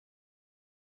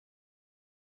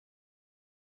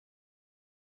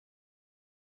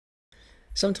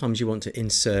Sometimes you want to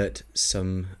insert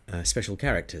some special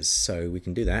characters, so we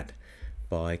can do that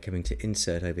by coming to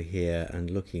insert over here and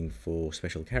looking for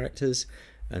special characters,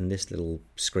 and this little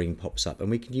screen pops up, and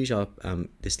we can use our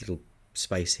this little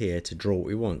space here to draw what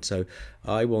we want. So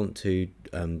I want to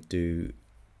do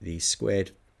the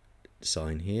squared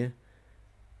sign here,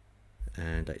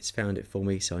 and it's found it for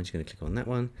me, so I'm just going to click on that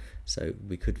one. So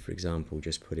we could, for example,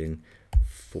 just put in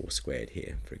 4 squared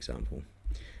here, for example.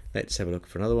 Let's have a look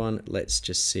for another one. Let's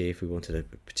just see if we wanted a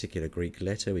particular Greek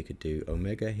letter. We could do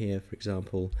omega here, for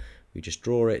example. We just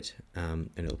draw it and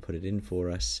it'll put it in for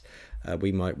us.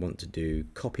 We might want to do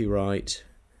copyright.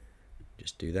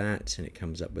 Just do that and it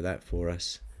comes up with that for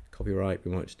us. Copyright.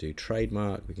 We want to do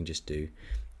trademark. We can just do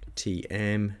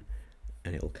TM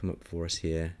and it'll come up for us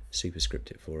here.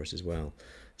 Superscript it for us as well.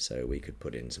 So we could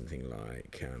put in something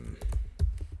like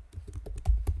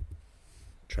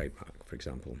trademark, for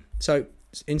example. So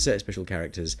insert special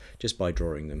characters just by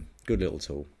drawing them. Good little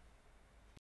tool.